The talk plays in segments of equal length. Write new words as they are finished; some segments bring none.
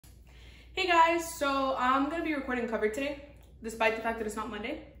Hey guys, so I'm gonna be recording a cover today, despite the fact that it's not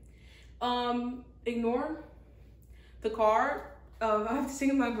Monday. Ignore the car. I have to sing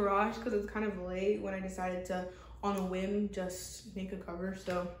in my garage because it's kind of late when I decided to, on a whim, just make a cover.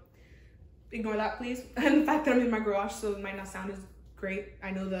 So ignore that, please. And the fact that I'm in my garage, so it might not sound as great. I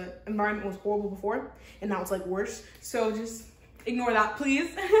know the environment was horrible before, and now it's like worse. So just ignore that,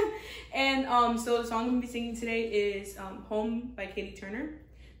 please. And so the song I'm gonna be singing today is "Home" by Catie.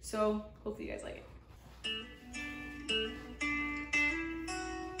 So hopefully you guys like it.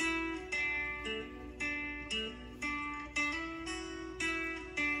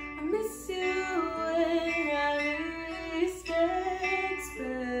 I miss you when I least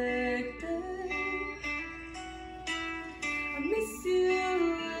expected. I miss you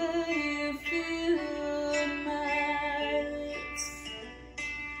when you feel my lips,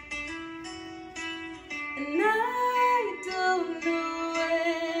 and I don't know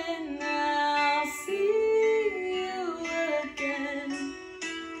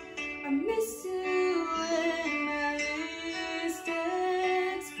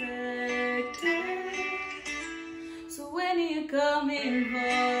coming home,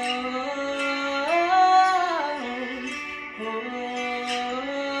 home,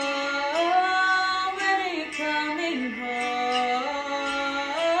 when are you coming home,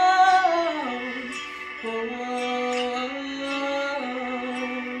 home?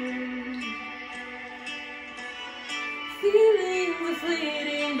 Feeling the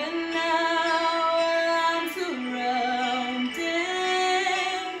fleeting, but now I'm surrounded.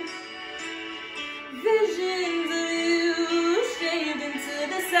 Visions of you shaved into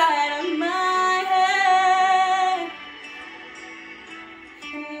the side of my head,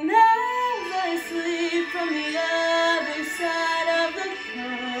 and as I sleep from the other side of the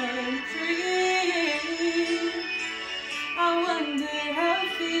country, I wonder how it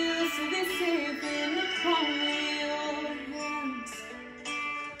feels to be safe in the palm of your hands.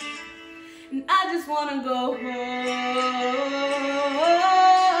 And I just wanna go home.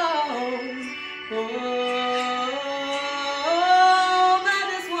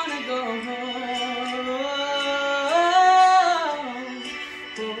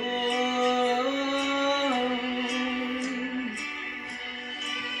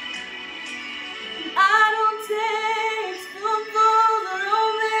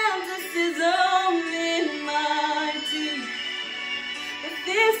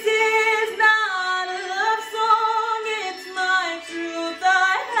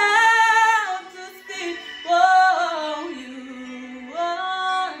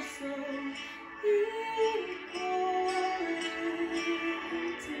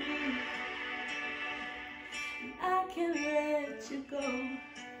 You go.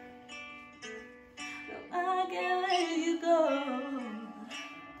 No, I can't let you go.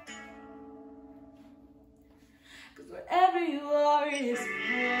 'Cause wherever you are is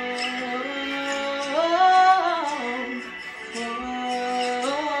home.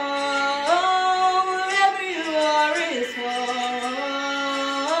 Wherever you are is home.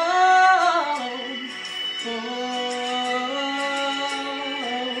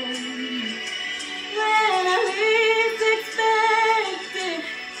 When I least expect it,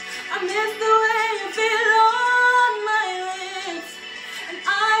 I miss the way you feel on my lips, and I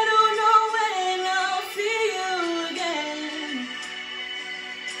don't know when I'll see you again.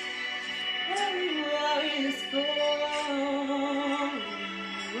 Everywhere is home,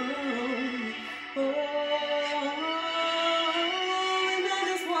 and I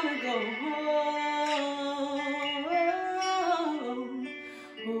just wanna go home,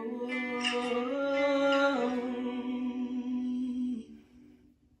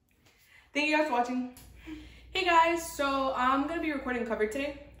 Thank you guys for watching. Hey guys, so I'm gonna be recording a cover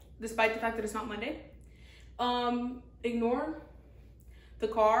today, despite the fact that it's not Monday. Ignore the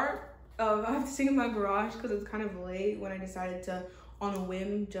car. I have to sing in my garage because it's kind of late when I decided to, on a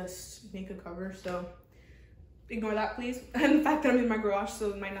whim, just make a cover. So ignore that, please. And the fact that I'm in my garage,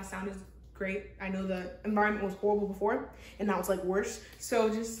 so it might not sound as great. I know the environment was horrible before, and now it's like worse. So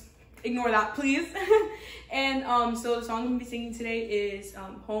just ignore that, please. And so the song I'm gonna be singing today is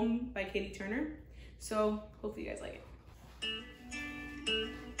 "Home" by Catie. So hopefully you guys like it.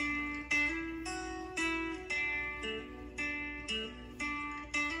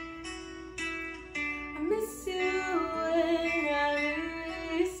 I miss you when I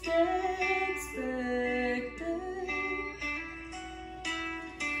least expected.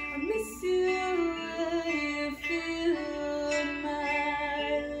 I miss you when you feel my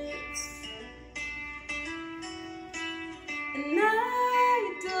lips, and I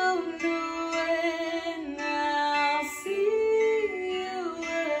don't know when I'll see you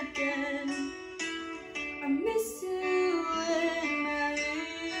again.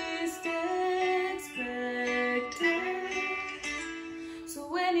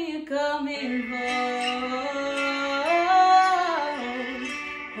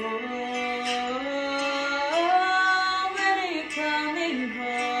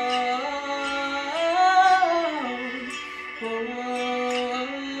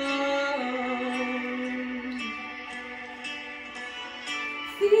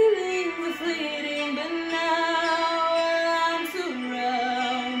 Feelings are fleeting, but now I'm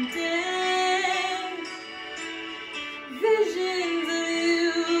surrounded. Visions of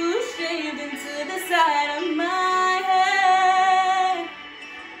you shaved into the side of my head.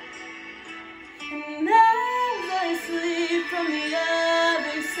 And as I sleep from the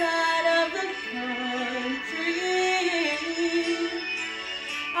other side of the country,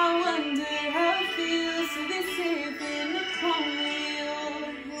 I wonder how it feels to be safe in the palm of your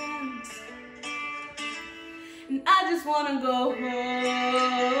hands. And I just wanna go home,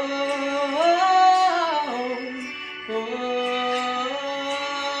 home.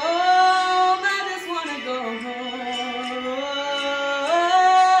 I just wanna go home,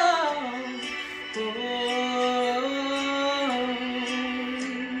 home.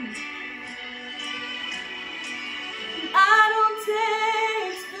 I don't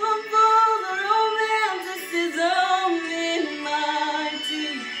take spoonfuls of romanticism in my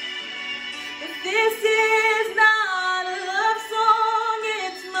tea. But this is not a love song,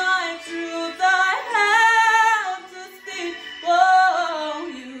 it's my truth I have to speak. Oh,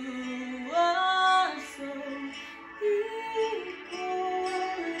 you are so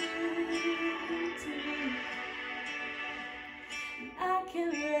important to me, and I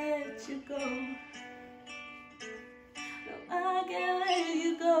can't let you go. I can't let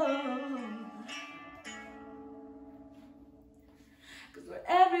you go, 'cause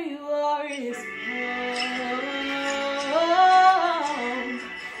wherever you are is home, home.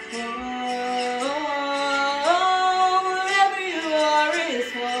 Wherever you are is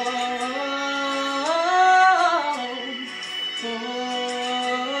home, home.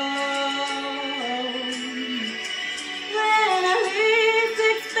 When I least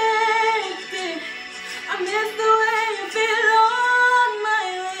expect it, I miss the way you feel on my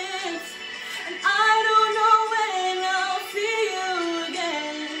lips, and I don't know when I'll see you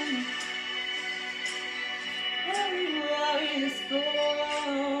again. Everywhere is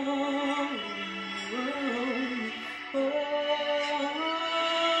home, home,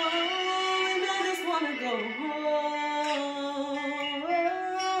 and I just wanna go home,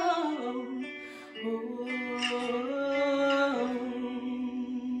 home.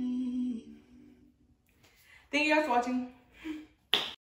 Thank you guys for watching.